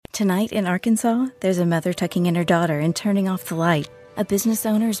Tonight in Arkansas, there's a mother tucking in her daughter and turning off the light. A business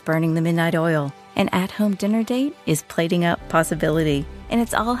owner's burning the midnight oil. An at-home dinner date is plating up possibility. And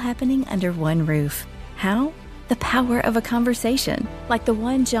it's all happening under one roof. How? The power of a conversation, like the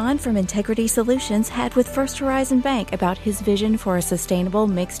one John from Integrity Solutions had with First Horizon Bank about his vision for a sustainable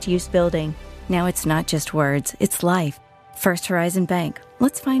mixed-use building. Now it's not just words, it's life. First Horizon Bank.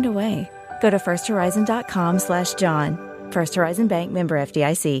 Let's find a way. Go to firsthorizon.com/John. First Horizon Bank, member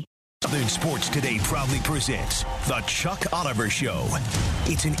FDIC. Southern Sports Today proudly presents The Chuck Oliver Show.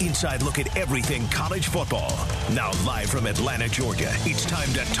 It's an inside look at everything college football. Now live from Atlanta, Georgia, it's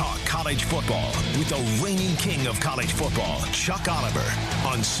time to talk college football with the reigning king of college football, Chuck Oliver,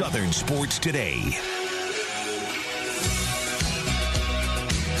 on Southern Sports Today.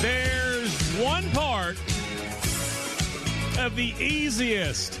 There's one part of the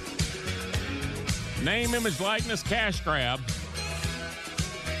easiest name, image, likeness, cash grab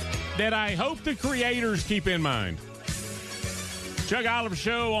that I hope the creators keep in mind. Chuck Oliver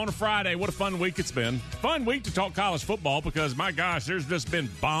Show on a Friday. What a fun week it's been. Fun week to talk college football because, my gosh, there's just been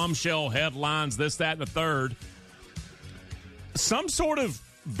bombshell headlines, this, that, and the third. Some sort of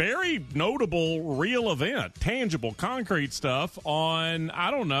very notable real event, tangible, concrete stuff on, I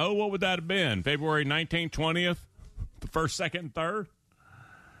don't know, what would that have been? February 19th, 20th, the 1st, 2nd, and 3rd?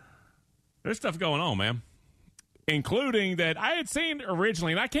 There's stuff going on, man, including that I had seen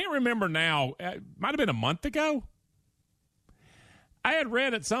originally, and I can't remember now, it might have been a month ago. I had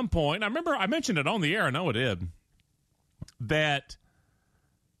read at some point, I remember I mentioned it on the air, I know it did, that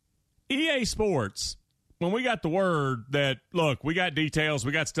EA Sports, when we got the word that, look, we got details,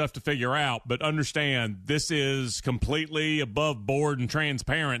 we got stuff to figure out, but understand this is completely above board and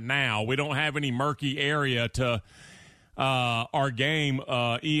transparent now. We don't have any murky area to our game,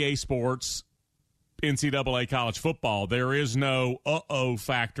 EA Sports, NCAA college football. There is no uh-oh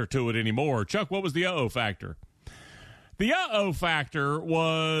factor to it anymore. Chuck, what was the uh-oh factor? The uh-oh factor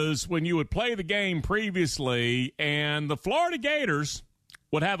was when you would play the game previously and the Florida Gators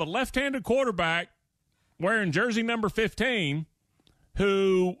would have a left-handed quarterback wearing jersey number 15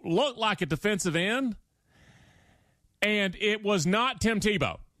 who looked like a defensive end, and it was not Tim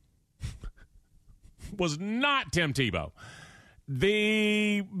Tebow. Was not Tim Tebow.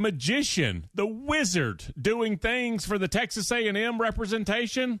 The magician, the wizard doing things for the Texas A&M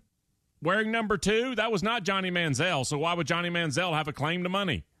representation, wearing number 2, that was not Johnny Manziel. So why would Johnny Manziel have a claim to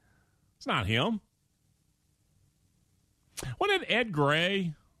money? It's not him. Wasn't it Ed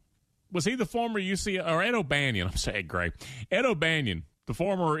Gray? Was he the former UCLA, or Ed O'Banion? I'm saying Ed Gray. Ed O'Banion, the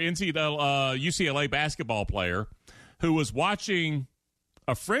former UCLA basketball player who was watching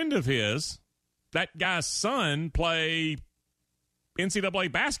a friend of his, that guy's son, play NCAA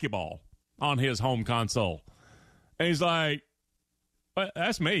basketball on his home console. And he's like,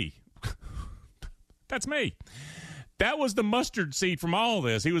 that's me. That's me. That was the mustard seed from all of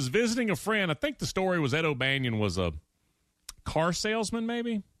this. He was visiting a friend. I think the story was Ed O'Banion was a car salesman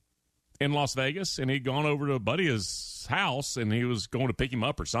maybe in Las Vegas, and he'd gone over to a buddy's house, and he was going to pick him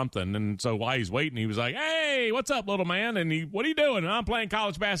up or something. And so while he's waiting, he was like, hey, what's up, little man? And what are you doing? And I'm playing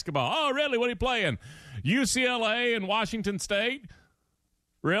college basketball. Oh, really? What are you playing? UCLA and Washington State?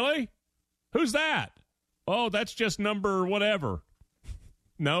 Really? Who's that? Oh, that's just number whatever.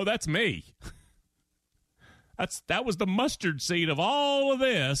 No, that's me. That was the mustard seed of all of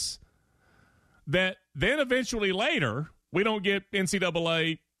this, that then eventually later we don't get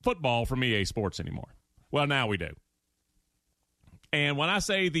NCAA football from EA Sports anymore. Well, now we do. And when I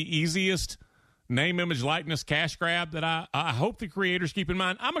say the easiest name, image, likeness, cash grab that I hope the creators keep in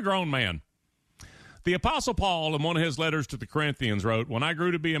mind, I'm a grown man. The Apostle Paul, in one of his letters to the Corinthians, wrote, when I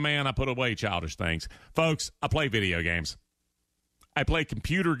grew to be a man, I put away childish things. Folks, I play video games. I play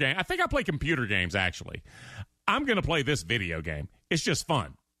computer games. I think I play computer games, actually. I'm going to play this video game. It's just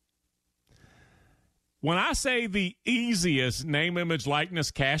fun. When I say the easiest name, image, likeness,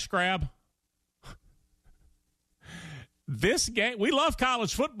 cash grab, this game, we love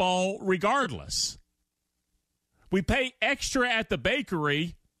college football regardless. We pay extra at the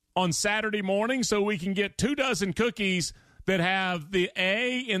bakery on Saturday morning so we can get 24 cookies that have the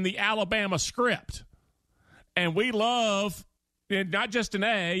A in the Alabama script. And we love not just an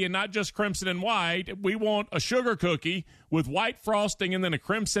A and not just crimson and white. We want a sugar cookie with white frosting and then a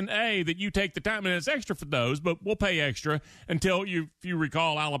crimson A that you take the time. And it's extra for those, but we'll pay extra until if you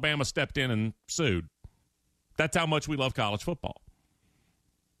recall, Alabama stepped in and sued. That's how much we love college football.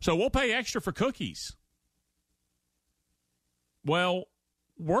 So we'll pay extra for cookies. Well,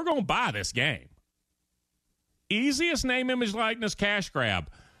 we're going to buy this game. Easiest name, image, likeness, cash grab.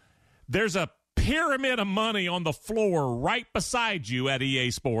 There's a pyramid of money on the floor right beside you at EA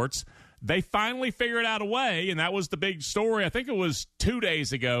Sports. They finally figured out a way, and that was the big story. I think it was 2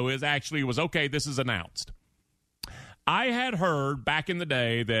 days ago. Okay, this is announced. I had heard back in the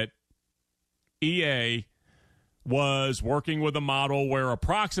day that EA was working with a model where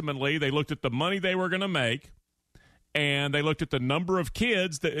approximately they looked at the money they were going to make, and they looked at the number of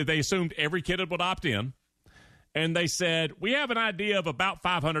kids that they assumed every kid would opt in, and they said, we have an idea of about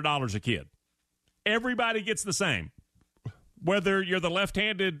 $500 a kid. Everybody gets the same. Whether you're the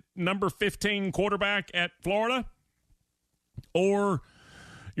left-handed number 15 quarterback at Florida or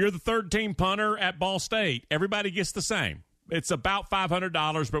you're the third-team punter at Ball State, everybody gets the same. It's about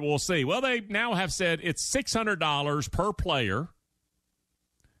 $500, but we'll see. Well, they now have said it's $600 per player,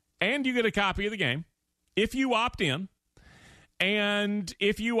 and you get a copy of the game if you opt in. And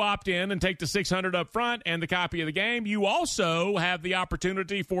if you opt in and take the $600 up front and the copy of the game, you also have the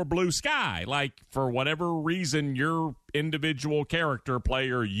opportunity for Blue Sky. Like, for whatever reason, your individual character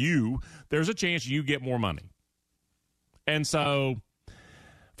player, there's a chance you get more money. And so,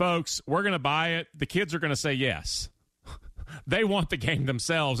 folks, we're going to buy it. The kids are going to say yes. They want the game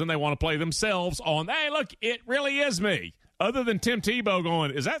themselves, and they want to play themselves on, hey, look, it really is me. Other than Tim Tebow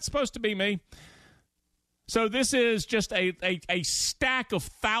going, is that supposed to be me? So this is just a stack of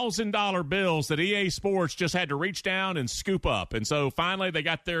 $1,000 bills that EA Sports just had to reach down and scoop up. And so finally they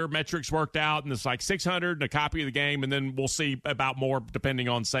got their metrics worked out, and it's like $600 and a copy of the game, and then we'll see about more depending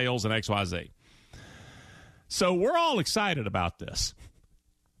on sales and XYZ. So we're all excited about this.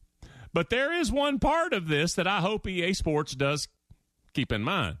 But there is one part of this that I hope EA Sports does keep in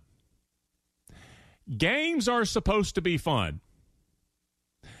mind. Games are supposed to be fun.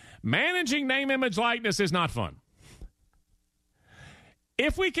 Managing name, image, likeness is not fun.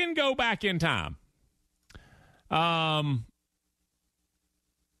 If we can go back in time,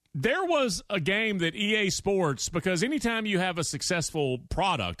 there was a game that EA Sports, because anytime you have a successful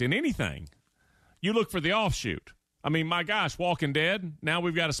product in anything, you look for the offshoot. I mean, my gosh, Walking Dead, now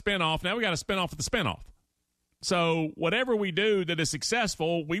we've got a spinoff. Now we got a spinoff of the spinoff. So whatever we do that is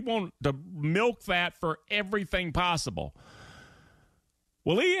successful, we want to milk that for everything possible.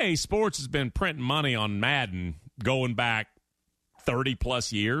 Well, EA Sports has been printing money on Madden going back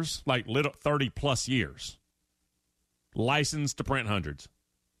 30-plus years, like 30-plus years. Licensed to print hundreds.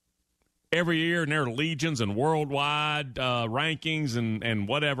 Every year, and there are legions and worldwide rankings and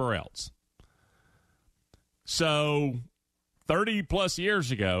whatever else. So 30-plus years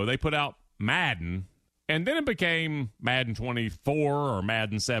ago, they put out Madden, and then it became Madden 24 or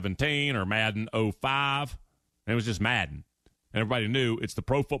Madden 17 or Madden 05. And it was just Madden. And everybody knew it's the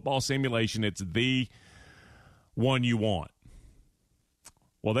pro football simulation. It's the one you want.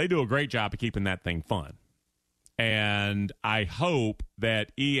 Well, they do a great job of keeping that thing fun. And I hope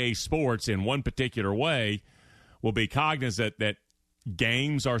that EA Sports, in one particular way, will be cognizant that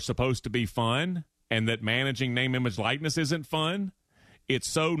games are supposed to be fun and that managing name, image, likeness isn't fun. It's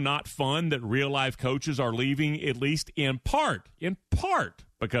so not fun that real-life coaches are leaving, at least in part,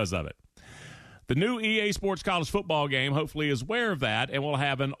 because of it. The new EA Sports college football game hopefully is aware of that and will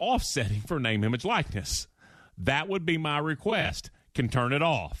have an offsetting for name, image, likeness. That would be my request. Can turn it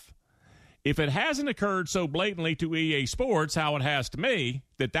off. If it hasn't occurred so blatantly to EA Sports, how it has to me,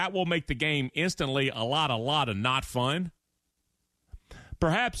 that will make the game instantly a lot of not fun,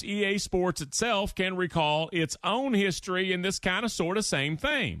 perhaps EA Sports itself can recall its own history in this kind of sort of same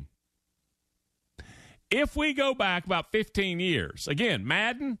thing. If we go back about 15 years, again,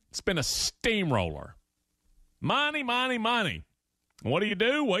 Madden, it's been a steamroller. Money. What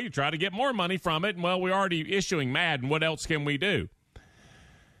do? Well, you try to get more money from it. And, well, we're already issuing Madden. What else can we do?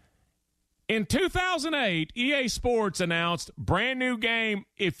 In 2008, EA Sports announced brand new game.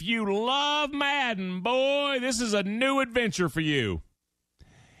 If you love Madden, boy, this is a new adventure for you.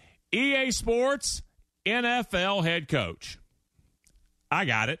 EA Sports NFL head coach. I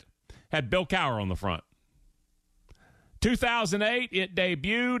got it. Had Bill Cowher on the front. 2008, it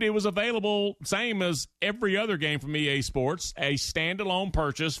debuted. It was available, same as every other game from EA Sports, a standalone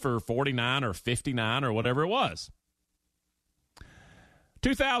purchase for $49 or $59 or whatever it was.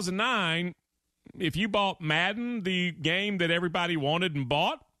 2009, if you bought Madden, the game that everybody wanted and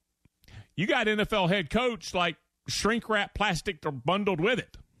bought, you got NFL head coach like shrink-wrap plastic bundled with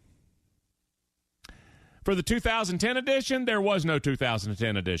it. For the 2010 edition, there was no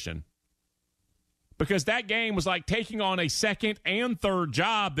 2010 edition. Because that game was like taking on a second and third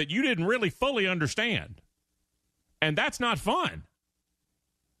job that you didn't really fully understand. And that's not fun.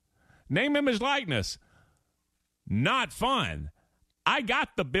 Name, image, likeness. Not fun. I got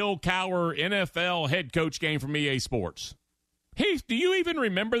the Bill Cowher NFL head coach game from EA Sports. Heath, do you even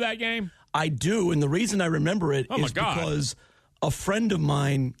remember that game? I do, and the reason I remember it is because a friend of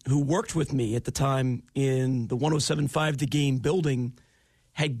mine who worked with me at the time in the 107.5 The Game building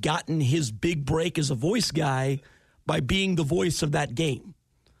had gotten his big break as a voice guy by being the voice of that game.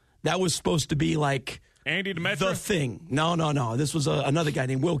 That was supposed to be like Andy Demetra? The Thing. No. This was another guy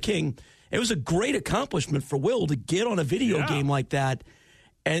named Will King. It was a great accomplishment for Will to get on a video game like that.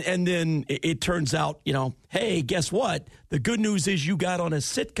 And then it turns out, hey, guess what? The good news is you got on a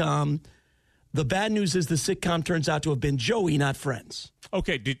sitcom. The bad news is the sitcom turns out to have been Joey, not Friends.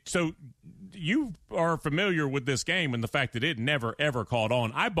 Okay, so you are familiar with this game and the fact that it never, ever caught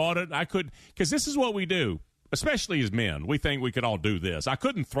on. I bought it. I could, because this is what we do, especially as men. We think we could all do this. I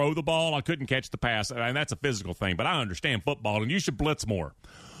couldn't throw the ball. I couldn't catch the pass. And that's a physical thing, but I understand football, and you should blitz more.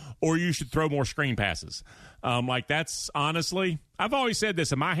 Or you should throw more screen passes. That's honestly, I've always said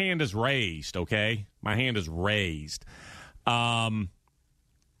this, and my hand is raised, okay? My hand is raised. I've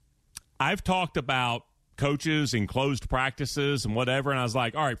talked about coaches in closed practices and whatever, and I was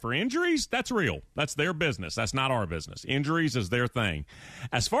like, all right, for injuries, that's real. That's their business. That's not our business. Injuries is their thing.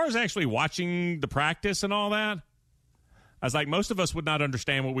 As far as actually watching the practice and all that, I was like, most of us would not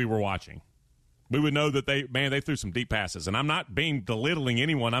understand what we were watching. We would know that they threw some deep passes. And I'm not being belittling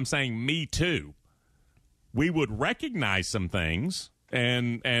anyone. I'm saying me too. We would recognize some things,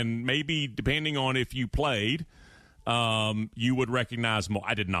 and maybe depending on if you played, you would recognize more.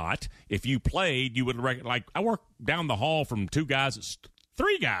 I did not. If you played, you would like I worked down the hall from three guys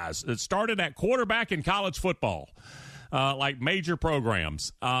that started at quarterback in college football, like major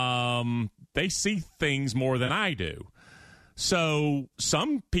programs. They see things more than I do. So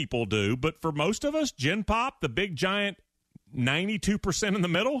some people do, but for most of us, Gen Pop, the big giant 92% in the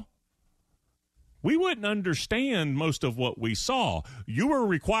middle, we wouldn't understand most of what we saw. You were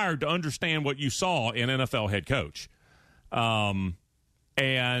required to understand what you saw in NFL head coach. And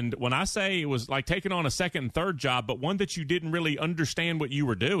when I say it was like taking on a second and third job, but one that you didn't really understand what you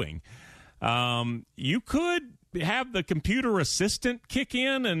were doing, you could have the computer assistant kick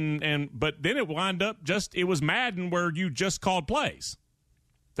in, but then it wind up it was Madden where you just called plays.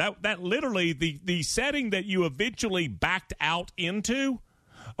 That literally the setting that you eventually backed out into.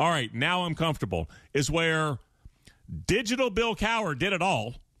 All right, now I'm comfortable, is where digital Bill Cowher did it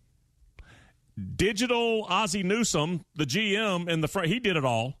all. Digital Ozzie Newsome, the GM in the front, he did it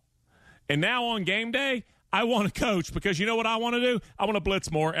all. And now on game day, I want to coach because you know what I want to do? I want to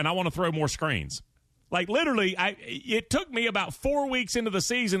blitz more and I want to throw more screens. Like literally, it took me about 4 weeks into the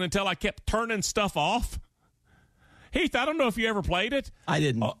season until I kept turning stuff off. Heath, I don't know if you ever played it. I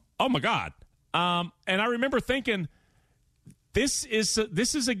didn't. Oh my God. And I remember thinking, This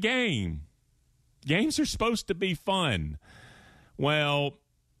is a game. Games are supposed to be fun. Well,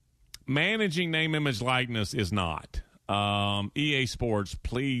 managing name, image, likeness is not. EA Sports,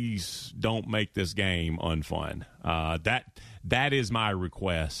 please don't make this game unfun. That is my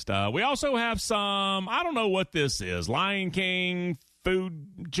request. We also have some, I don't know what this is, Lion King,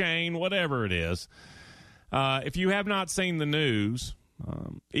 food chain, whatever it is. If you have not seen the news,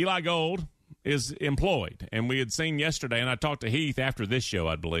 Eli Gold is employed. And we had seen yesterday, and I talked to Heath after this show,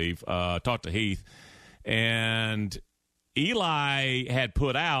 I believe, talked to Heath, and Eli had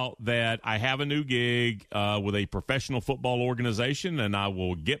put out that I have a new gig with a professional football organization, and I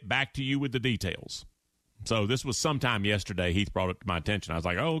will get back to you with the details. So this was sometime yesterday. Heath brought it to my attention. I was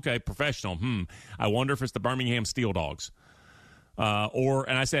like, oh, okay, professional. I wonder if it's the Birmingham Steel Dogs.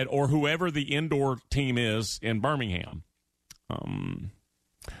 And I said, or whoever the indoor team is in Birmingham.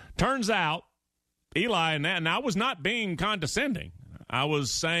 Turns out, Eli, and I was not being condescending. I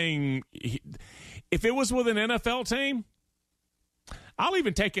was saying, if it was with an NFL team, I'll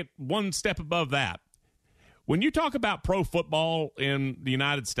even take it one step above that. When you talk about pro football in the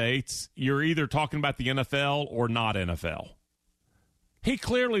United States, you're either talking about the NFL or not NFL. He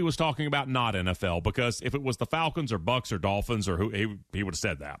clearly was talking about not NFL, because if it was the Falcons or Bucks or Dolphins or who, he would have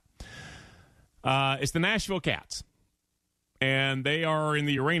said that. It's the Nashville Cats, and they are in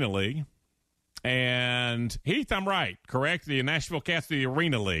the Arena League. And Heath, I'm right, correct? The Nashville Cats, the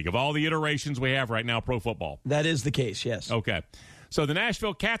Arena League, of all the iterations we have right now, pro football. That is the case, yes. Okay. So the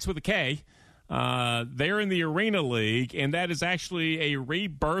Nashville Cats with a K, they're in the Arena League, and that is actually a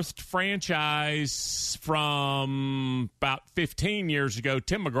rebirthed franchise from about 15 years ago.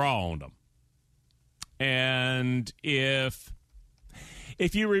 Tim McGraw owned them. And if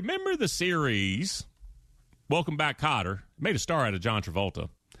you remember the series, Welcome Back, Kotter, made a star out of John Travolta.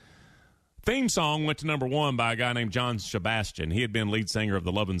 Theme song went to number one by a guy named John Sebastian. He had been lead singer of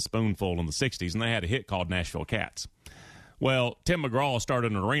the Lovin' Spoonful in the 60s, and they had a hit called Nashville Cats. Well, Tim McGraw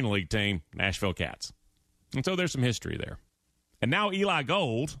started an Arena League team, Nashville Cats. And so there's some history there. And now Eli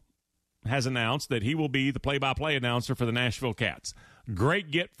Gold has announced that he will be the play-by-play announcer for the Nashville Cats. Great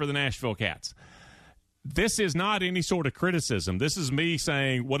get for the Nashville Cats. This is not any sort of criticism. This is me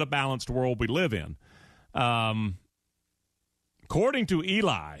saying what a balanced world we live in. According to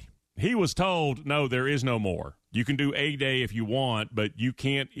Eli, he was told, no, there is no more. You can do a day if you want, but you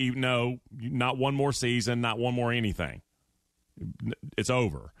can't even not one more season, not one more anything. It's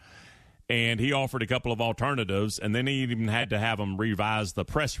over. And he offered a couple of alternatives, and then he even had to have them revise the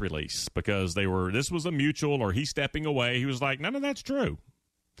press release because this was a mutual or he's stepping away. He was like, none of that's true.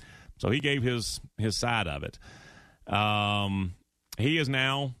 So he gave his side of it. He is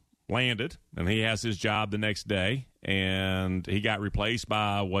now landed, and he has his job the next day, and he got replaced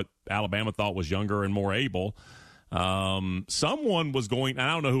by what Alabama thought was younger and more able. Someone was going,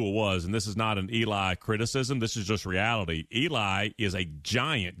 I don't know who it was, and this is not an Eli criticism, this is just reality. Eli is a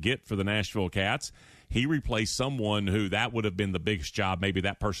giant get for the Nashville Cats. He replaced someone who that would have been the biggest job maybe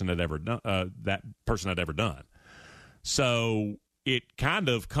that person had ever done. So it kind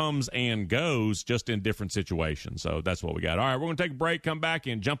of comes and goes just in different situations. So that's what we got. All right, we're going to take a break, come back,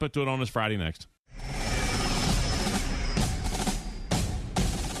 and jump into it on this Friday next.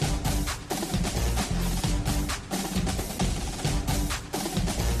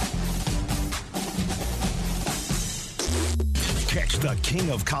 Catch the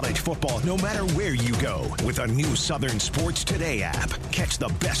king of college football no matter where you go with a new Southern Sports Today app. Catch the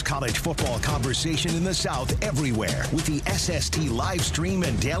best college football conversation in the South everywhere with the SST live stream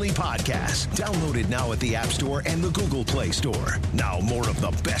and daily podcast. Downloaded now at the App Store and the Google Play Store. Now more of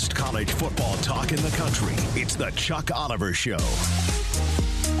the best college football talk in the country. It's the Chuck Oliver Show.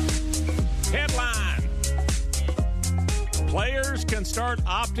 Headline. Players can start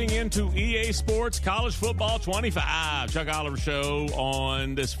opting into EA Sports College Football 25. Chuck Oliver Show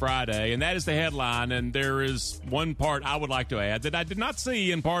on this Friday. And that is the headline. And there is one part I would like to add that I did not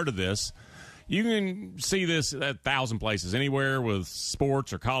see in part of this. You can see this at 1,000 places, anywhere with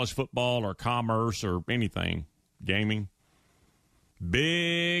sports or college football or commerce or anything, gaming.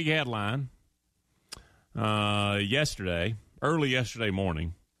 Big headline early yesterday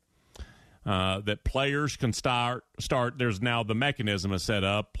morning. That players can start. There's now the mechanism is set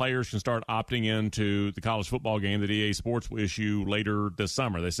up. Players can start opting into the college football game that EA Sports will issue later this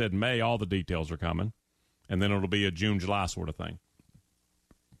summer. They said May, all the details are coming, and then it'll be a June, July sort of thing.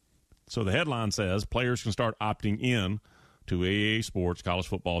 So the headline says players can start opting in to EA Sports College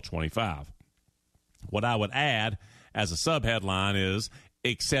Football 25. What I would add as a sub-headline is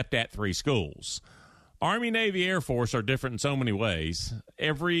except at 3 schools. Army, Navy, Air Force are different in so many ways.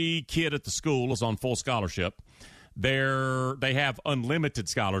 Every kid at the school is on full scholarship. They have unlimited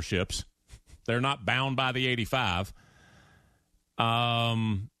scholarships. They're not bound by the 85.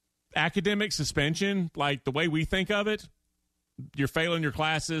 Academic suspension, like the way we think of it, you're failing your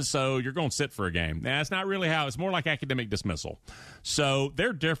classes, so you're going to sit for a game. Now, it's not really how. It's more like academic dismissal. So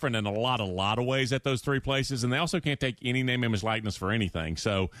they're different in a lot of ways at those 3 places, and they also can't take any name, image, likeness for anything.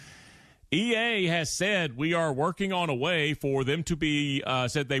 So EA has said we are working on a way for them to be.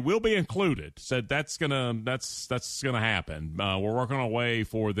 Said they will be included. Said that's gonna happen. We're working on a way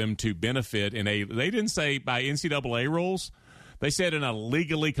for them to benefit in a. They didn't say by NCAA rules. They said in a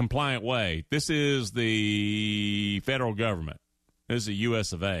legally compliant way. This is the federal government. This is the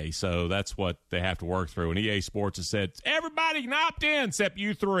U.S. of A. So that's what they have to work through. And EA Sports has said everybody can opt in except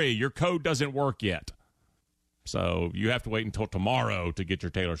you 3. Your code doesn't work yet. So you have to wait until tomorrow to get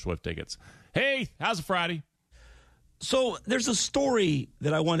your Taylor Swift tickets. Hey, how's it Friday? So there's a story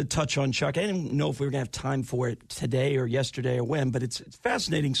that I want to touch on, Chuck. I didn't know if we were going to have time for it today or yesterday or when, but it's a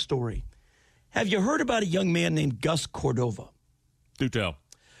fascinating story. Have you heard about a young man named Gus Cordova? Do tell.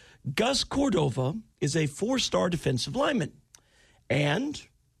 Gus Cordova is a 4-star defensive lineman and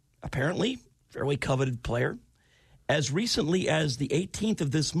apparently fairly coveted player. As recently as the 18th of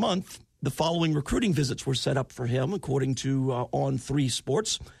this month, the following recruiting visits were set up for him, according to On3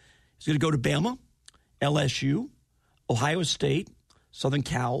 Sports. He's going to go to Bama, LSU, Ohio State, Southern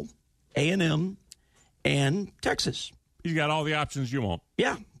Cal, A&M, and Texas. He's got all the options you want.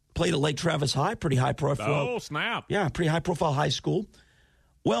 Yeah. Played at Lake Travis High, pretty high profile. Oh, snap. Yeah, pretty high profile high school.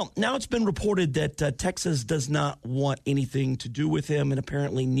 Well, now it's been reported that Texas does not want anything to do with him, and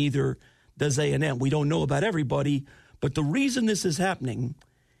apparently neither does A&M. We don't know about everybody, but the reason this is happening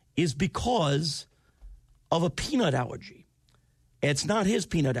is because of a peanut allergy. It's not his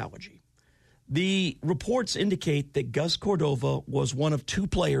peanut allergy. The reports indicate that Gus Cordova was one of 2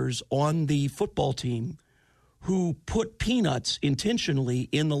 players on the football team who put peanuts intentionally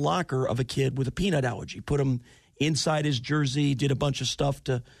in the locker of a kid with a peanut allergy, put them inside his jersey, did a bunch of stuff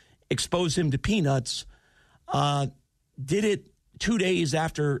to expose him to peanuts, did it 2 days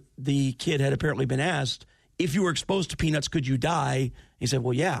after the kid had apparently been asked, if you were exposed to peanuts, could you die? He said,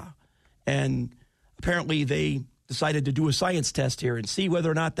 well, yeah. And apparently they decided to do a science test here and see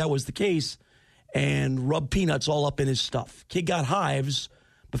whether or not that was the case and rub peanuts all up in his stuff. Kid got hives,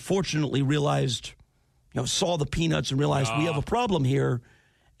 but fortunately realized, saw the peanuts and realized we have a problem here.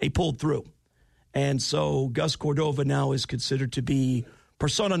 He pulled through. And so Gus Cordova now is considered to be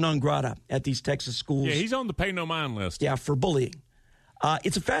persona non grata at these Texas schools. Yeah, he's on the pay no mind list. Yeah, for bullying.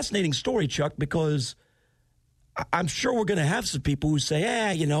 It's a fascinating story, Chuck, because I'm sure we're going to have some people who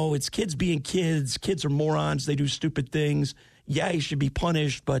say, it's kids being kids. Kids are morons. They do stupid things. Yeah, he should be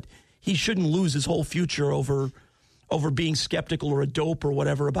punished, but he shouldn't lose his whole future over being skeptical or a dope or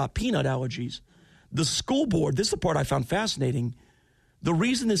whatever about peanut allergies. The school board, this is the part I found fascinating. The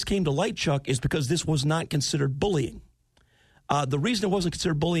reason this came to light, Chuck, is because this was not considered bullying. The reason it wasn't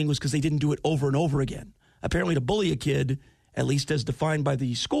considered bullying was because they didn't do it over and over again. Apparently, to bully a kid, at least as defined by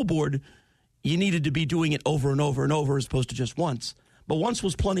the school board, you needed to be doing it over and over and over as opposed to just once. But once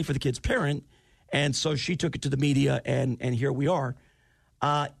was plenty for the kid's parent, and so she took it to the media, and here we are.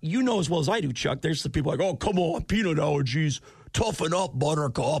 You know as well as I do, Chuck, there's some people like, oh, come on, peanut allergies, toughen up,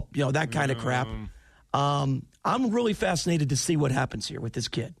 buttercup, that kind of crap. I'm really fascinated to see what happens here with this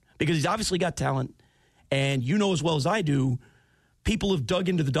kid because he's obviously got talent, and you know as well as I do, people have dug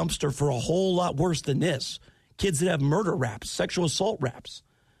into the dumpster for a whole lot worse than this. Kids that have murder raps, sexual assault raps.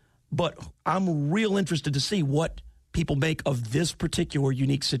 But I'm real interested to see what people make of this particular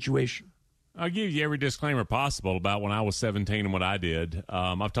unique situation. I'll give you every disclaimer possible about when I was 17 and what I did.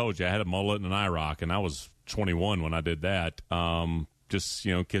 I've told you I had a mullet and an eye rock, and I was 21 when I did that.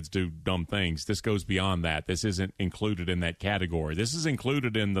 Kids do dumb things. This goes beyond that. This isn't included in that category. This is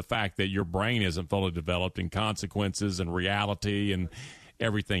included in the fact that your brain isn't fully developed in consequences and reality and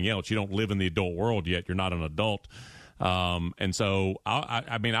everything else. You don't live in the adult world yet. You're not an adult. And so,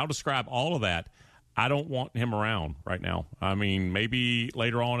 I'll describe all of that. I don't want him around right now. I mean, maybe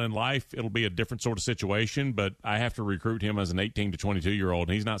later on in life, it'll be a different sort of situation, but I have to recruit him as an 18 to 22-year-old,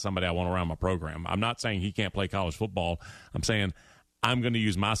 and he's not somebody I want around my program. I'm not saying he can't play college football. I'm saying I'm going to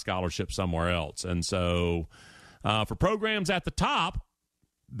use my scholarship somewhere else. And so for programs at the top,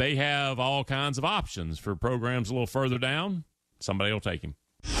 they have all kinds of options. For programs a little further down, somebody will take him.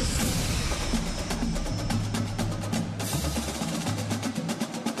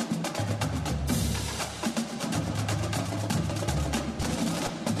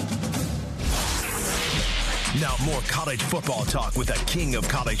 Now more college football talk with the king of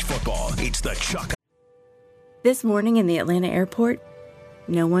college football. It's the Chuck. This morning in the Atlanta airport,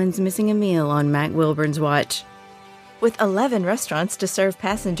 no one's missing a meal on Mac Wilburn's watch. With 11 restaurants to serve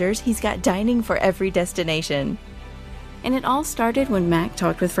passengers, he's got dining for every destination. And it all started when Mac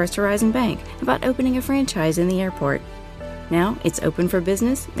talked with First Horizon Bank about opening a franchise in the airport. Now it's open for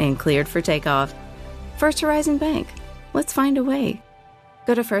business and cleared for takeoff. First Horizon Bank. Let's find a way.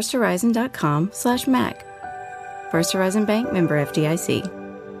 Go to firsthorizon.com/Mac. First Horizon Bank, member FDIC.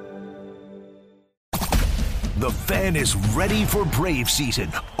 The Fan is ready for Brave season.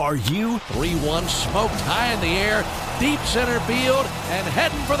 Are you? 3-1 smoked high in the air, deep center field, and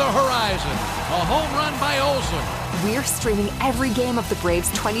heading for the horizon. A home run by Olsen. We're streaming every game of the Braves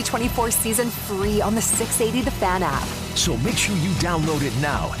 2024 season free on the 680 The Fan app. So make sure you download it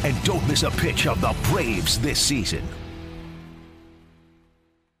now and don't miss a pitch of the Braves this season.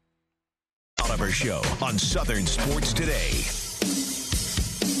 Oliver Show on Southern Sports Today.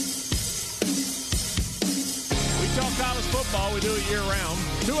 We talk college football. We do it year-round.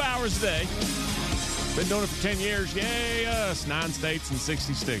 2 hours a day. Been doing it for 10 years. Yay, us. 9 states and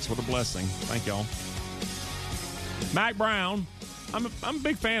 60 sticks. What a blessing. Thank y'all. Mack Brown. I'm a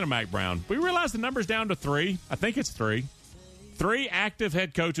big fan of Mack Brown. We realize the number's down to 3. I think it's 3. 3 active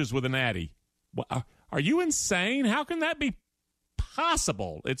head coaches with a natty. Are you insane? How can that be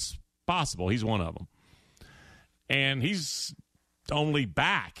possible? It's possible. He's one of them. And he's only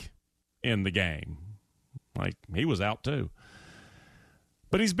back in the game. Like, he was out too.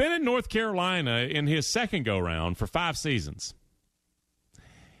 But he's been in North Carolina in his second go-round for 5 seasons.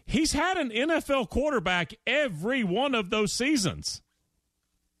 He's had an NFL quarterback every one of those seasons.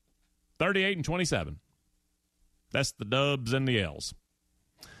 38 and 27. That's the dubs and the L's.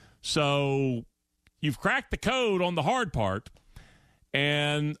 So you've cracked the code on the hard part.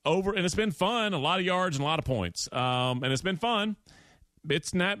 And it's been fun, a lot of yards and a lot of points. And it's been fun.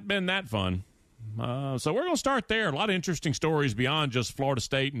 It's not been that fun. So we're going to start there. A lot of interesting stories beyond just Florida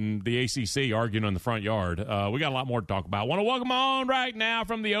State and the ACC arguing in the front yard. We got a lot more to talk about. I want to welcome on right now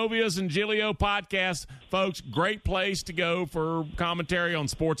from the Ovius and Giglio podcast. Folks, great place to go for commentary on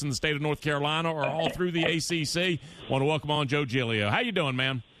sports in the state of North Carolina or all through the ACC. Want to welcome on Joe Giglio. How you doing,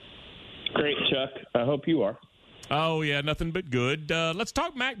 man? Great, Chuck. I hope you are. Oh, yeah, nothing but good. Let's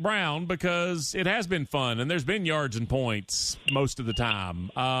talk Mack Brown because it has been fun, and there's been yards and points most of the time.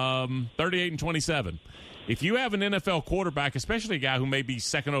 38 and 27. If you have an NFL quarterback, especially a guy who may be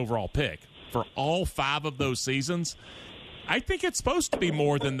second overall pick, for all 5 of those seasons, I think it's supposed to be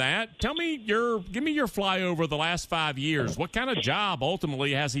more than that. Give me your flyover the last 5 years. What kind of job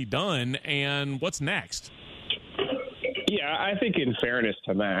ultimately has he done, and what's next? Yeah, I think in fairness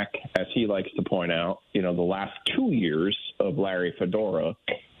to Mack, as he likes to point out, the last 2 years of Larry Fedora,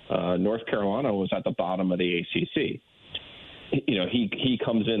 North Carolina was at the bottom of the ACC. He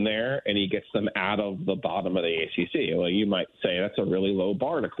comes in there and he gets them out of the bottom of the ACC. Well, you might say that's a really low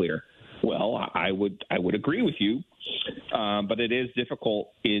bar to clear. Well, I would agree with you, but it is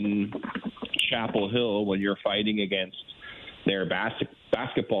difficult in Chapel Hill when you're fighting against their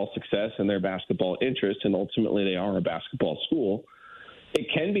basketball success and their basketball interest, and ultimately they are a basketball school. It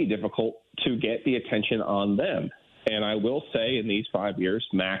can be difficult to get the attention on them. And I will say in these 5 years,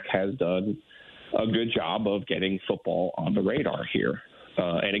 Mack has done a good job of getting football on the radar here.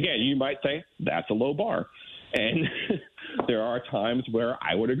 And again, you might say that's a low bar. And there are times where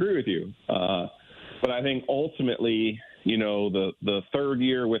I would agree with you. But I think ultimately, the third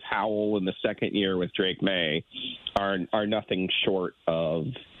year with Howell and the second year with Drake May are nothing short of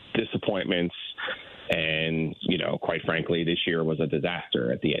disappointments. And, quite frankly, this year was a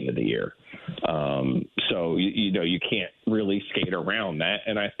disaster at the end of the year. So, you can't really skate around that.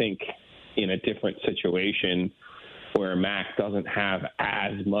 And I think in a different situation where Mack doesn't have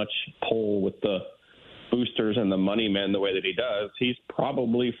as much pull with the boosters and the money men the way that he does, he's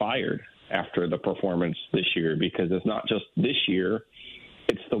probably fired after the performance this year, because it's not just this year,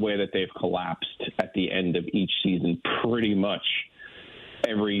 it's the way that they've collapsed at the end of each season pretty much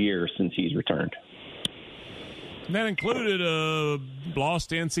every year since he's returned. And that included lost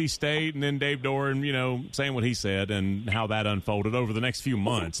to NC State and then Dave Doran, saying what he said and how that unfolded over the next few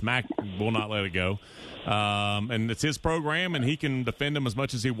months. Mack will not let it go. And it's his program, and he can defend him as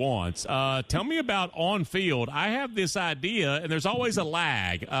much as he wants. Tell me about on field. I have this idea, and there's always a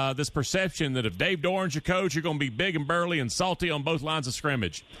lag, this perception that if Dave Doran's your coach, you're going to be big and burly and salty on both lines of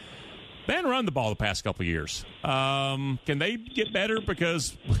scrimmage. They haven't run the ball the past couple of years. Can they get better?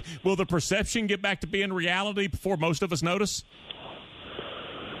 Because will the perception get back to being reality before most of us notice?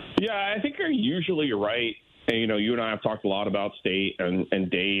 Yeah, I think you're usually right. And, you and I have talked a lot about State and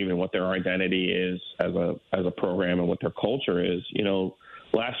Dave and what their identity is as a program and what their culture is.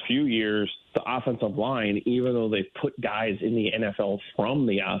 Last few years, the offensive line, even though they've put guys in the NFL from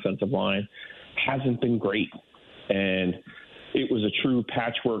the offensive line, hasn't been great. And it was a true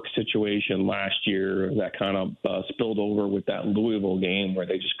patchwork situation last year that kind of spilled over with that Louisville game where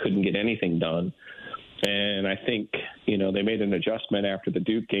they just couldn't get anything done. And I think, they made an adjustment after the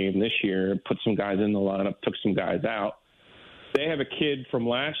Duke game this year, put some guys in the lineup, took some guys out. They have a kid from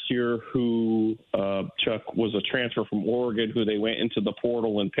last year who, Chuck, was a transfer from Oregon who they went into the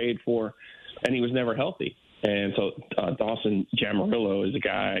portal and paid for, and he was never healthy. And so Dawson Jamarillo is a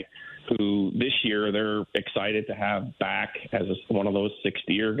guy who this year they're excited to have back as one of those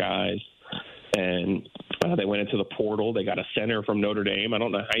sixth-year guys. And they went into the portal. They got a center from Notre Dame. I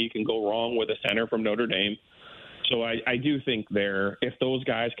don't know how you can go wrong with a center from Notre Dame. So I do think if those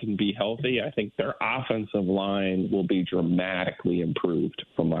guys can be healthy, I think their offensive line will be dramatically improved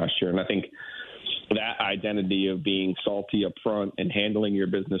from last year. And I think that identity of being salty up front and handling your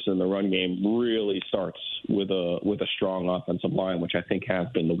business in the run game really starts with a strong offensive line, which I think has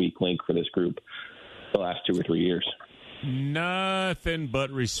been the weak link for this group the last 2 or 3 years. Nothing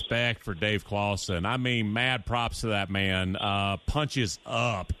but respect for Dave Clawson. I mean, mad props to that man. Punches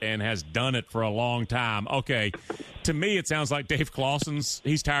up and has done it for a long time. Okay, to me, it sounds like Dave Clawson's,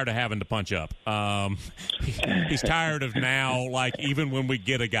 he's tired of having to punch up. He's tired of now, like, even when we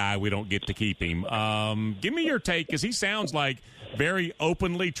get a guy, we don't get to keep him. Give me your take, because he sounds like very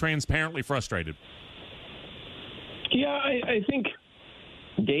openly, transparently frustrated. Yeah, I think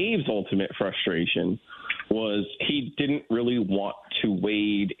Dave's ultimate frustration was he didn't really want to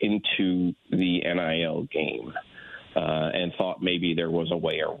wade into the NIL game and thought maybe there was a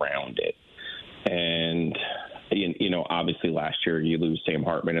way around it. And, obviously last year you lose Sam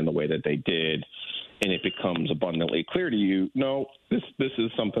Hartman in the way that they did, and it becomes abundantly clear to you, no, this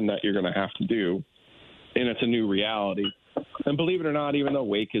is something that you're going to have to do. and it's a new reality. And believe it or not, even though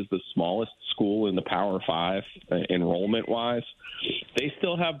Wake is the smallest school in the Power 5 enrollment-wise, they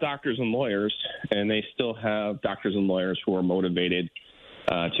still have doctors and lawyers, and they still have doctors and lawyers who are motivated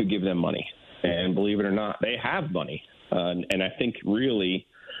to give them money. And believe it or not, they have money. And I think really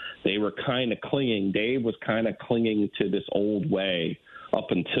they were kind of clinging. Dave was kind of clinging to this old way up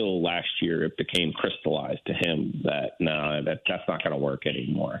until last year. It became crystallized to him that, no, that's not going to work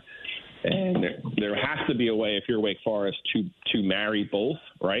anymore. And there has to be a way, if you're Wake Forest, to marry both,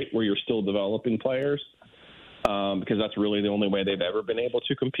 right, where you're still developing players, because that's really the only way they've ever been able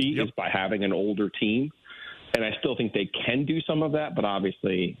to compete is by having an older team. And I still think they can do some of that, but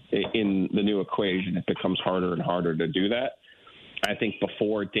obviously in the new equation, it becomes harder and harder to do that. I think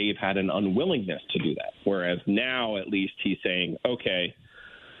before Dave had an unwillingness to do that, whereas now at least he's saying, okay,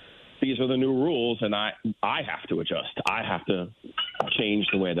 these are the new rules, and I have to adjust. I have to change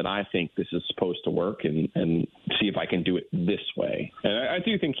the way that I think this is supposed to work and see if I can do it this way. And I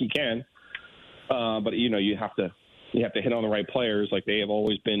do think he can, but, you have to hit on the right players like they have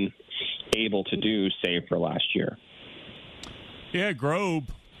always been able to do, save for last year. Yeah, Grove,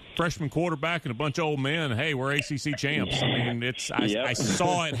 freshman quarterback and a bunch of old men. Hey, we're ACC champs. I mean, I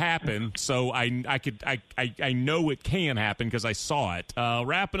saw it happen, so I know it can happen because I saw it.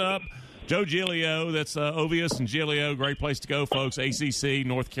 Wrapping up, Joe Giglio. That's Ovius and Giglio. Great place to go, folks. ACC,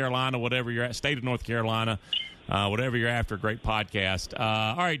 North Carolina, whatever you're at, state of North Carolina, whatever you're after. Great podcast.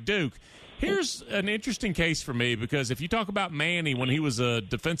 All right, Duke. Here's an interesting case for me because if you talk about Manny when he was a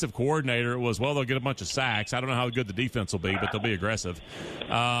defensive coordinator, it was, well, they'll get a bunch of sacks. I don't know how good the defense will be, but they'll be aggressive.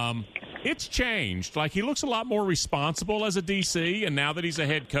 It's changed. Like, he looks a lot more responsible as a DC, and now that he's a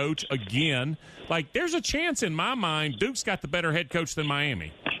head coach again, like, there's a chance in my mind Duke's got the better head coach than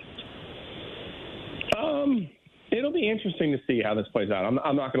Miami. It'll be interesting to see how this plays out. I'm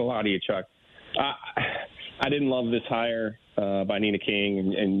not going to lie to you, Chuck. I didn't love this hire by Nina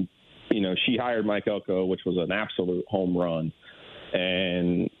King, and she hired Mike Elko, which was an absolute home run.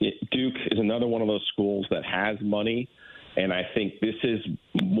 And Duke is another one of those schools that has money, and I think this is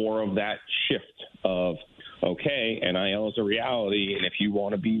more of that shift of, okay, NIL is a reality, and if you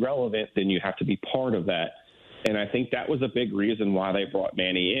want to be relevant, then you have to be part of that. And I think that was a big reason why they brought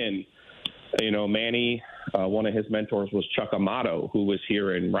Manny in. Manny, one of his mentors was Chuck Amato, who was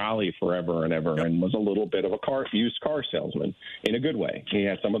here in Raleigh forever and ever and was a little bit of a used car salesman in a good way. He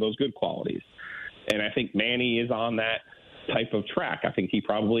had some of those good qualities. And I think Manny is on that type of track. I think he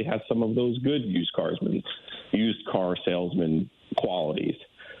probably has some of those good used car salesman qualities.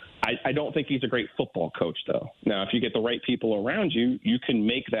 I don't think he's a great football coach, though. Now, if you get the right people around you, you can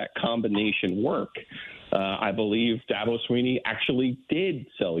make that combination work. I believe Dabo Swinney actually did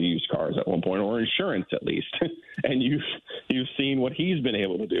sell used cars at one point, or insurance at least. And you've seen what he's been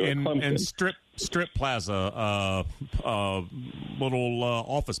able to do at Clemson. And strip plaza, little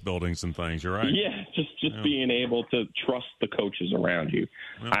office buildings and things. You're right. Yeah, just being able to trust the coaches around you.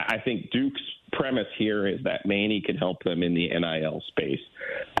 Yeah. I think Duke's premise here is that Manny can help them in the NIL space.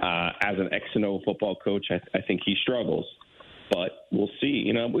 As an X&O football coach, I think he struggles. But we'll see.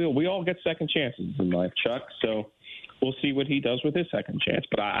 We all get second chances in life, Chuck. So we'll see what he does with his second chance.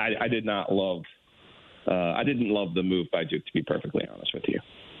 But I didn't love the move by Duke, to be perfectly honest with you.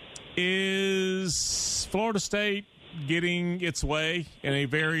 Is Florida State getting its way in a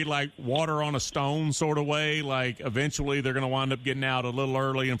very water on a stone sort of way? Like eventually they're going to wind up getting out a little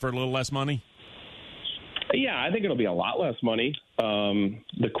early and for a little less money? Yeah, I think it'll be a lot less money.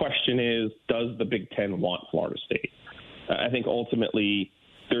 The question is, does the Big Ten want Florida State? I think ultimately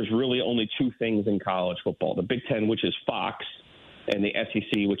there's really only two things in college football: the Big Ten, which is Fox, and the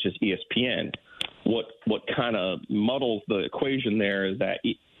SEC, which is ESPN. What kind of muddles the equation there is that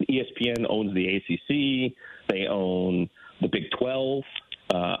ESPN owns the ACC, they own the Big 12.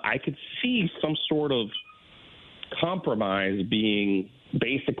 I could see some sort of compromise being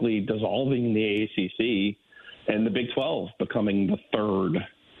basically dissolving the ACC and the Big 12 becoming the third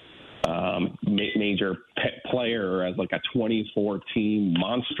major player as like a 24-team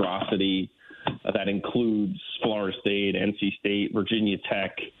monstrosity that includes Florida State, NC State, Virginia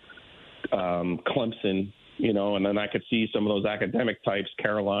Tech, Clemson, and then I could see some of those academic types,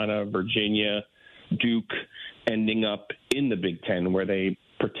 Carolina, Virginia, Duke, ending up in the Big Ten where they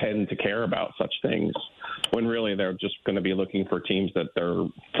pretend to care about such things when really they're just going to be looking for teams that their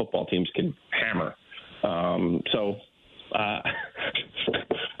football teams can hammer.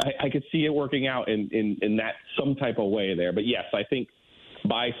 I could see it working out in that some type of way there. But, yes, I think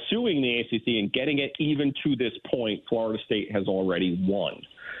by suing the ACC and getting it even to this point, Florida State has already won.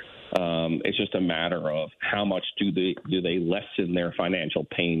 It's just a matter of how much do they lessen their financial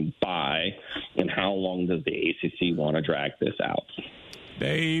pain by, and how long does the ACC want to drag this out?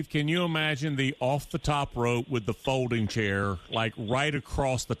 Dave, can you imagine the off-the-top rope with the folding chair, like right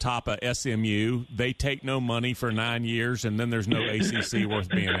across the top of SMU? They take no money for 9 years, and then there's no ACC worth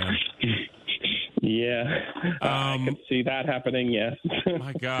being in. Yeah, I can see that happening, yes.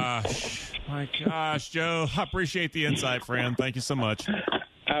 My gosh, Joe. I appreciate the insight, friend. Thank you so much.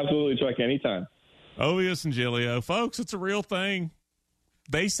 Absolutely, Chuck, anytime. Ovius and Giglio. Folks, it's a real thing.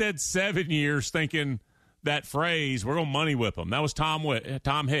 They said 7 years thinking that phrase, we're going to money whip them. That was Tom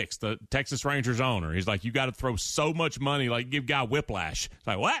Hicks, the Texas Rangers owner. He's like, you got to throw so much money, like give guy whiplash. It's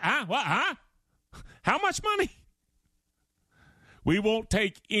like, what? Huh? What? Huh? How much money? We won't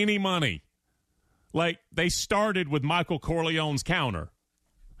take any money. Like, they started with Michael Corleone's counter.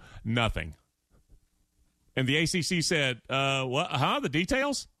 Nothing. And the ACC said, what? Huh? The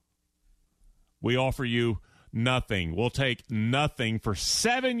details? We offer you nothing. We'll take nothing for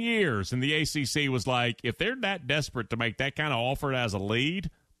 7 years. And the ACC was like, if they're that desperate to make that kind of offer as a lead,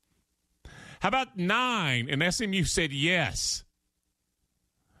 how about 9? And SMU said yes.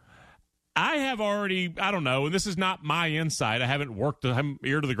 I have already, I don't know, and this is not my insight. I haven't worked, I'm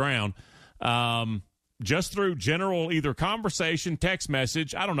ear to the ground. Just through general either conversation, text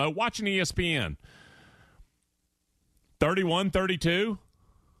message, I don't know, watching ESPN. 31-32.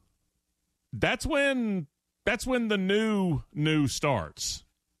 That's when the new starts.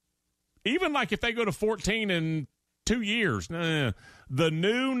 Even like if they go to 14 in 2 years, the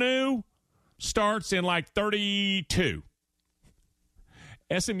new starts in like 32.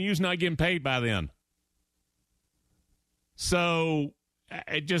 SMU's not getting paid by then. So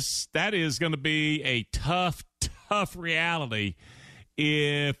that is going to be a tough reality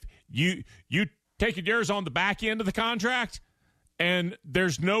if you take yours on the back end of the contract and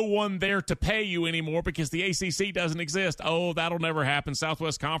there's no one there to pay you anymore because the ACC doesn't exist. Oh, that'll never happen.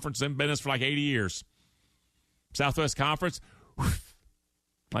 Southwest Conference has been in business for like 80 years. Southwest Conference,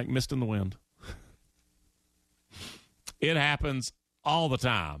 like mist in the wind. It happens all the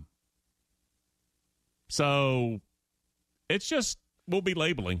time. So it's just, we'll be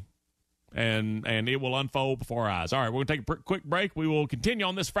labeling, and it will unfold before our eyes. All right, we're going to take a quick break. We will continue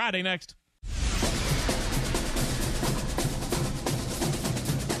on this Friday next.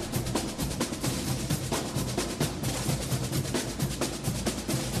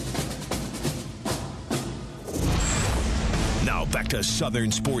 Now back to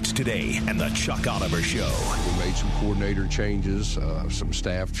Southern Sports Today and the Chuck Oliver Show. We made some coordinator changes, some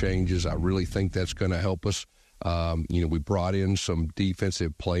staff changes. I really think that's going to help us. We brought in some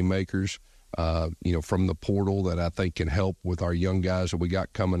defensive playmakers, from the portal that I think can help with our young guys that we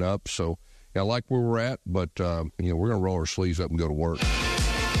got coming up. So I like where we're at, but, we're going to roll our sleeves up and go to work. Gus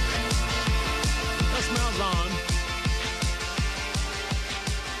Malzahn,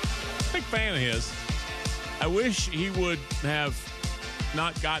 big fan of his. I wish he would have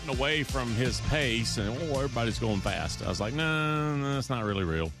not gotten away from his pace and, everybody's going fast. I was like, no, that's not really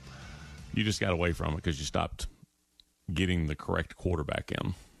real. You just got away from it because you stopped getting the correct quarterback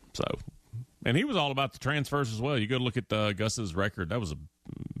in. So, and he was all about the transfers as well. You go look at Gus's record. That was a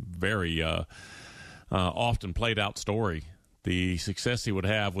very often played out story. The success he would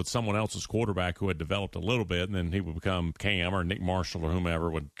have with someone else's quarterback who had developed a little bit, and then he would become Cam or Nick Marshall or whomever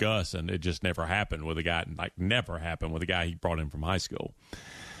with Gus, and it just never happened with a guy, never happened with a guy he brought in from high school.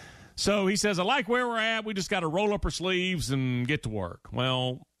 So he says, I like where we're at. We just got to roll up our sleeves and get to work.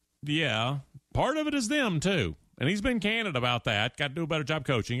 Well, yeah, part of it is them, too. And he's been candid about that. Got to do a better job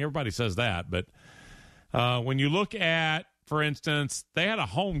coaching. Everybody says that. But when you look at, for instance, they had a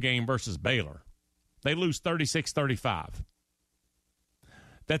home game versus Baylor. They lose 36-35.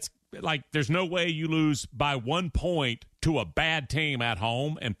 That's like there's no way you lose by 1 point to a bad team at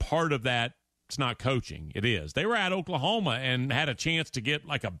home, and part of that it's not coaching. It is. They were at Oklahoma and had a chance to get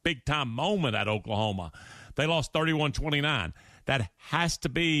like a big-time moment at Oklahoma. They lost 31-29. That has to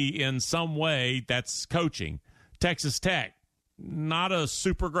be in some way that's coaching. Texas Tech, not a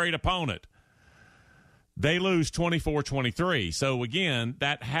super great opponent. They lose 24-23. So, again,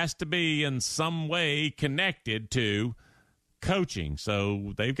 that has to be in some way connected to coaching.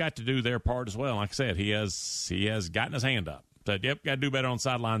 So they've got to do their part as well. Like I said, he has gotten his hand up. Said, yep, got to do better on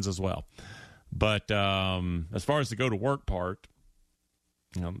sidelines as well. But as far as the go-to-work part,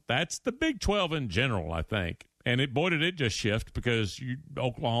 that's the Big 12 in general, I think. And did it just shift because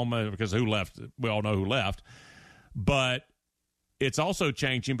Oklahoma, because who left? We all know who left. But it's also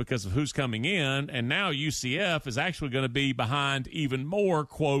changing because of who's coming in, and now UCF is actually going to be behind even more,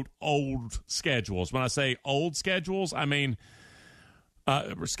 quote, old schedules. When I say old schedules, I mean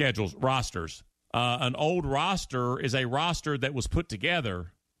rosters. An old roster is a roster that was put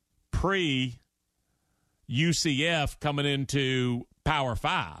together pre-UCF coming into Power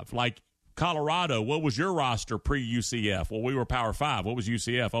 5. Like Colorado, what was your roster pre-UCF? Well, we were Power 5. What was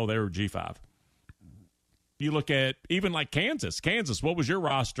UCF? Oh, they were G5. You look at even like Kansas. What was your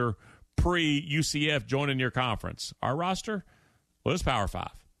roster pre-UCF joining your conference? Our roster? Well, it's Power 5.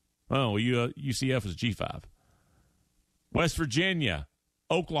 Oh, UCF is G5. West Virginia,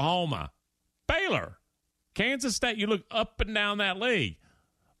 Oklahoma, Baylor, Kansas State. You look up and down that league.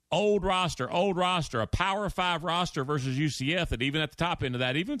 Old roster, a Power 5 roster versus UCF, and even at the top end of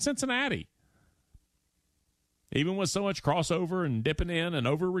that, even Cincinnati. Even with so much crossover and dipping in and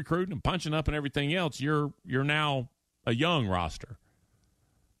over-recruiting and punching up and everything else, you're now a young roster.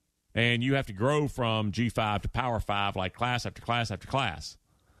 And you have to grow from G5 to Power 5 like class after class after class.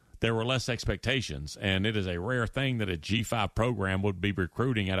 There were less expectations, and it is a rare thing that a G5 program would be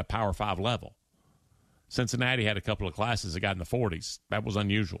recruiting at a Power 5 level. Cincinnati had a couple of classes that got in the 40s. That was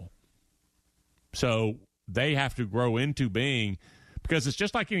unusual. So they have to grow into being, because it's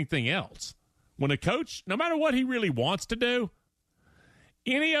just like anything else. When a coach, no matter what he really wants to do,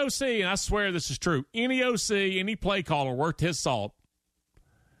 any OC, and I swear this is true, any OC, any play caller worth his salt,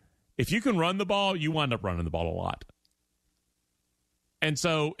 if you can run the ball, you wind up running the ball a lot. And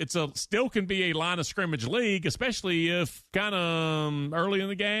so still can be a line of scrimmage league, especially if kind of early in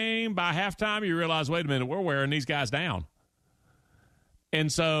the game, by halftime, you realize, wait a minute, we're wearing these guys down.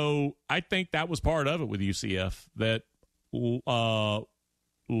 And so I think that was part of it with UCF, that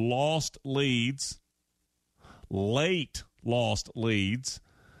lost leads, late lost leads,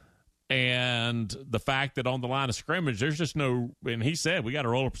 and the fact that on the line of scrimmage, there's just no, and he said, we got to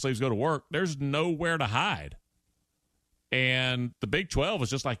roll up our sleeves, go to work. There's nowhere to hide. And the Big 12 is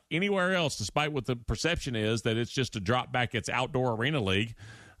just like anywhere else, despite what the perception is that it's just a drop back, it's outdoor arena league.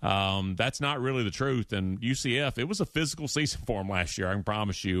 That's not really the truth. And UCF, it was a physical season for them last year, I can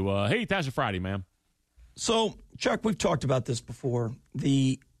promise you. Hey, Tasha Friday, man. So, Chuck, we've talked about this before.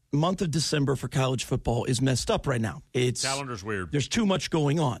 The month of December for college football is messed up right now. Calendar's weird. There's too much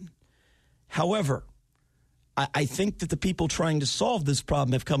going on. However, I think that the people trying to solve this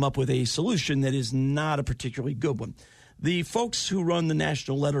problem have come up with a solution that is not a particularly good one. The folks who run the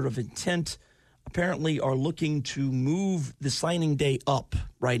National Letter of Intent apparently are looking to move the signing day up.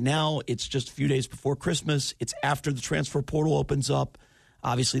 Right now, it's just a few days before Christmas. It's after the transfer portal opens up.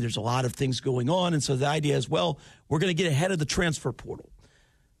 Obviously, there's a lot of things going on, and so the idea is, well, we're going to get ahead of the transfer portal.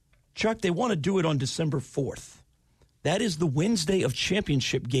 Chuck, they want to do it on December 4th. That is the Wednesday of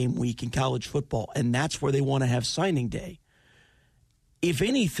championship game week in college football, and that's where they want to have signing day. If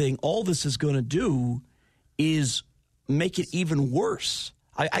anything, all this is going to do is make it even worse.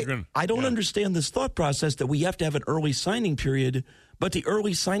 I don't understand this thought process that we have to have an early signing period, but the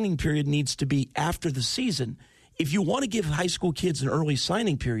early signing period needs to be after the season. If you want to give high school kids an early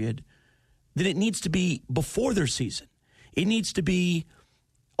signing period, then it needs to be before their season. It needs to be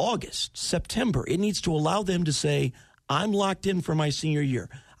August, September. It needs to allow them to say, I'm locked in for my senior year.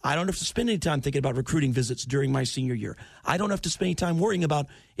 I don't have to spend any time thinking about recruiting visits during my senior year. I don't have to spend any time worrying about,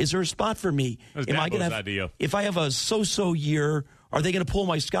 is there a spot for me? Am I going to have, if I have a so-so year, are they going to pull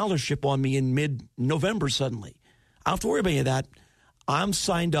my scholarship on me in mid-November suddenly? I don't have to worry about any of that. I'm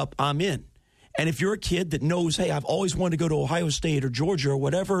signed up. I'm in. And if you're a kid that knows, hey, I've always wanted to go to Ohio State or Georgia or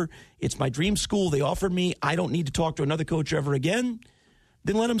whatever, it's my dream school, they offered me, I don't need to talk to another coach ever again,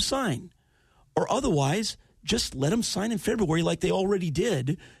 then let them sign. Or otherwise, just let them sign in February like they already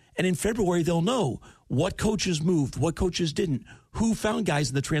did. And in February, they'll know what coaches moved, what coaches didn't, who found guys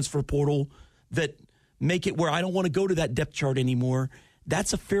in the transfer portal that make it where I don't want to go to that depth chart anymore.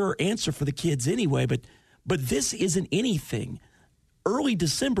 That's a fairer answer for the kids anyway. But this isn't anything. Early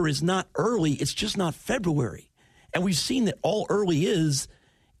December is not early. It's just not February. And we've seen that all early is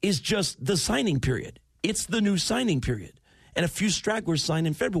just the signing period. It's the new signing period. And a few stragglers sign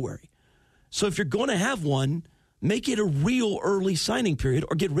in February. So if you're going to have one, make it a real early signing period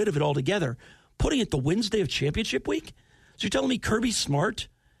or get rid of it altogether. Putting it the Wednesday of championship week? So you're telling me Kirby Smart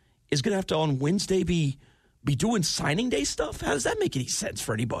is going to have to on Wednesday be doing signing day stuff? How does that make any sense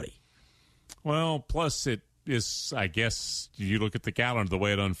for anybody? Well, plus it is, I guess, you look at the calendar, the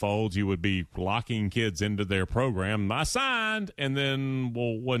way it unfolds, you would be locking kids into their program. I signed, and then,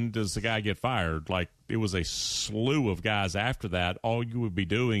 well, when does the guy get fired? Like, it was a slew of guys after that. All you would be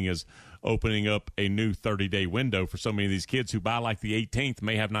doing is opening up a new 30-day window for so many of these kids who by like the 18th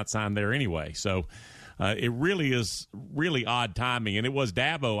may have not signed there anyway. So it really is really odd timing. And it was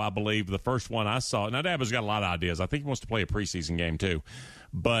Dabo, I believe, the first one I saw. Now, Dabo's got a lot of ideas. I think he wants to play a preseason game too,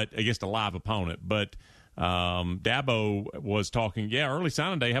 but against a live opponent. But Dabo was talking, early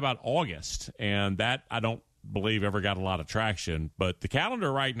signing day. How about August? And that I don't believe ever got a lot of traction. But the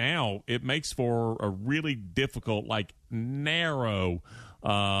calendar right now, it makes for a really difficult, narrow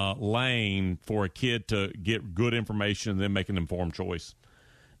lane for a kid to get good information and then make an informed choice.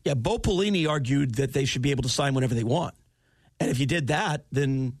 Yeah, Bo Pelini argued that they should be able to sign whenever they want. And if you did that,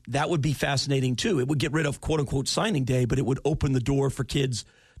 then that would be fascinating, too. It would get rid of, quote-unquote, signing day, but it would open the door for kids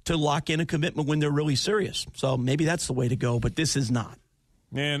to lock in a commitment when they're really serious. So maybe that's the way to go, but this is not.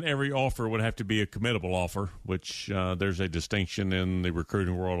 And every offer would have to be a committable offer, which there's a distinction in the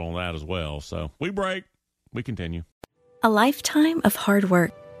recruiting world on that as well. So we break. We continue. A lifetime of hard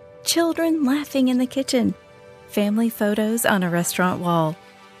work. Children laughing in the kitchen. Family photos on a restaurant wall.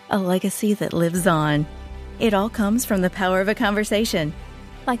 A legacy that lives on. It all comes from the power of a conversation.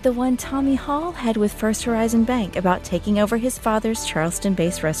 Like the one Tommy Hall had with First Horizon Bank about taking over his father's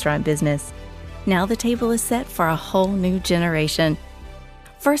Charleston-based restaurant business. Now the table is set for a whole new generation.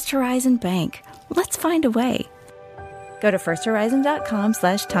 First Horizon Bank. Let's find a way. Go to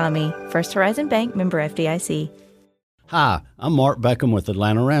firsthorizon.com/Tommy. First Horizon Bank, member FDIC. Hi, I'm Mark Beckham with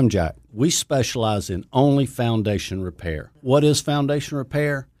Atlanta Ramjack. We specialize in only foundation repair. What is foundation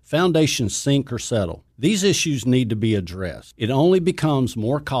repair? Foundations sink or settle. These issues need to be addressed. It only becomes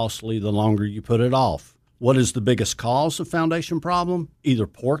more costly the longer you put it off. What is the biggest cause of foundation problem? Either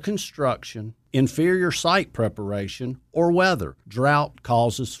poor construction, inferior site preparation, or weather. Drought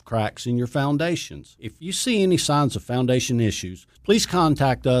causes cracks in your foundations. If you see any signs of foundation issues, please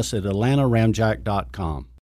contact us at AtlantaRamjack.com.